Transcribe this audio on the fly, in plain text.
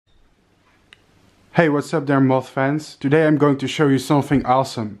Hey, what's up there moth fans? Today I'm going to show you something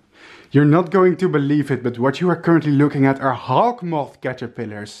awesome. You're not going to believe it, but what you are currently looking at are Hawkmoth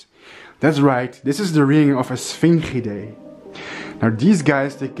caterpillars. That's right, this is the ring of a Sphingidae. Now these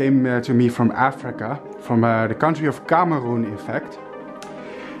guys, they came to me from Africa, from the country of Cameroon in fact.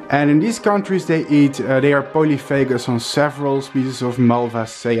 And in these countries they are polyphagous on several species of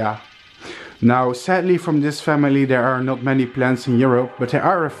Malvaceae. Now sadly from this family there are not many plants in Europe, but there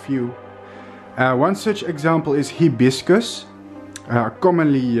are a few. One such example is hibiscus, a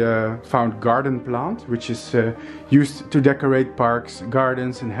commonly found garden plant, which is used to decorate parks,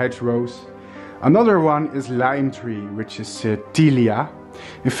 gardens and hedgerows. Another one is lime tree, which is Tilia.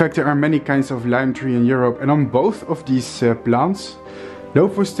 In fact, there are many kinds of lime tree in Europe, and on both of these plants,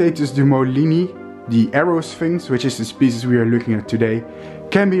 Lophostethus dumolinii, the arrow sphinx, which is the species we are looking at today,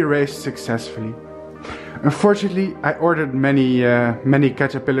 can be raised successfully. Unfortunately, I ordered many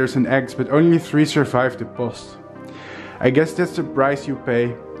caterpillars and eggs, but only 3 survived the post. I guess that's the price you pay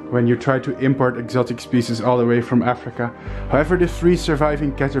when you try to import exotic species all the way from Africa. However, the 3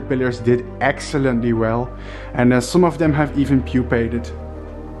 surviving caterpillars did excellently well, and some of them have even pupated.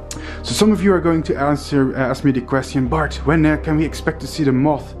 So some of you are going to ask me the question, Bart, when can we expect to see the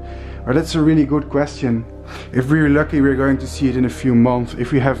moth? Well, that's a really good question. If we're lucky, we're going to see it in a few months.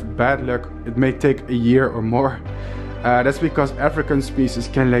 If we have bad luck, it may take a year or more. That's because African species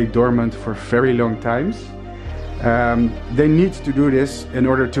can lay dormant for very long times. They need to do this in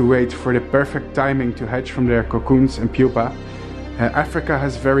order to wait for the perfect timing to hatch from their cocoons and pupa. Africa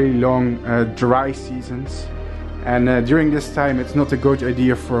has very long dry seasons, and during this time it's not a good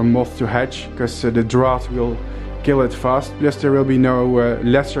idea for a moth to hatch, because the drought will kill it fast, plus there will be no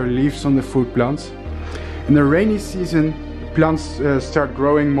lesser leaves on the food plants. In the rainy season, plants start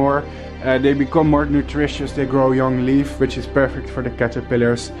growing more, they become more nutritious, they grow young leaf, which is perfect for the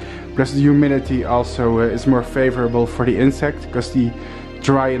caterpillars. Plus the humidity also is more favorable for the insect, because the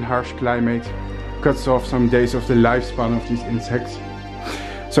dry and harsh climate cuts off some days of the lifespan of these insects.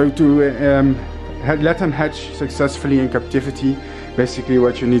 So to let them hatch successfully in captivity, basically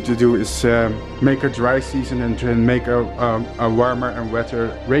what you need to do is make a dry season and then make a warmer and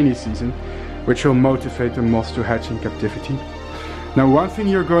wetter rainy season, which will motivate the moths to hatch in captivity. Now one thing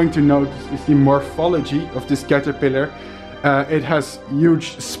you're going to notice is the morphology of this caterpillar. It has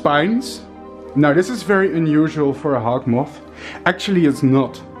huge spines. Now this is very unusual for a hawkmoth. Actually it's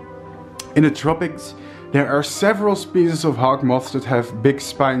not. In the tropics there are several species of hawkmoths that have big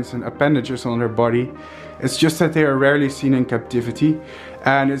spines and appendages on their body. It's just that they are rarely seen in captivity,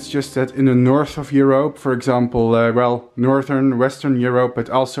 and it's just that in the north of Europe, for example, northern, western Europe, but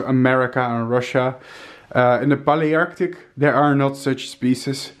also America and Russia, in the Palearctic, there are not such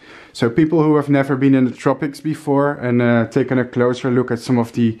species. So people who have never been in the tropics before and taken a closer look at some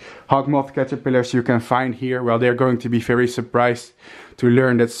of the hawkmoth caterpillars you can find here, well, they're going to be very surprised to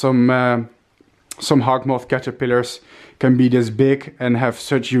learn that some hawkmoth caterpillars can be this big and have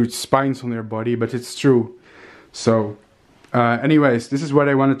such huge spines on their body, but it's true. So anyways, this is what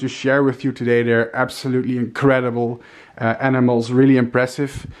I wanted to share with you today. They're absolutely incredible animals, really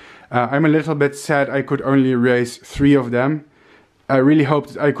impressive. I'm a little bit sad I could only raise 3 of them. I really hope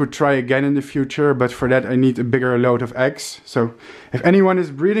that I could try again in the future, but for that I need a bigger load of eggs. So if anyone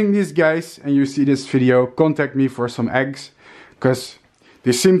is breeding these guys and you see this video, contact me for some eggs, because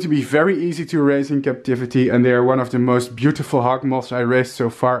they seem to be very easy to raise in captivity, and they are one of the most beautiful hawkmoths I raised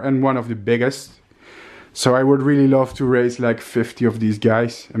so far, and one of the biggest. So I would really love to raise like 50 of these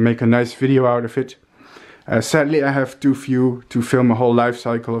guys and make a nice video out of it. Sadly I have too few to film a whole life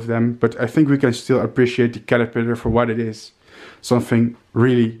cycle of them, but I think we can still appreciate the caterpillar for what it is. Something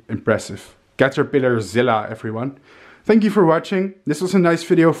really impressive. Caterpillarzilla, everyone. Thank you for watching. This was a nice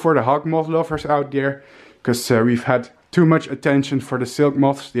video for the hawkmoth lovers out there, because we've had too much attention for the silk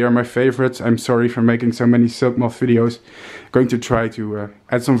moths. They are my favorites. I'm sorry for making so many silk moth videos. Going to try to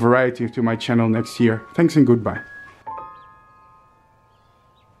add some variety to my channel next year. Thanks and goodbye.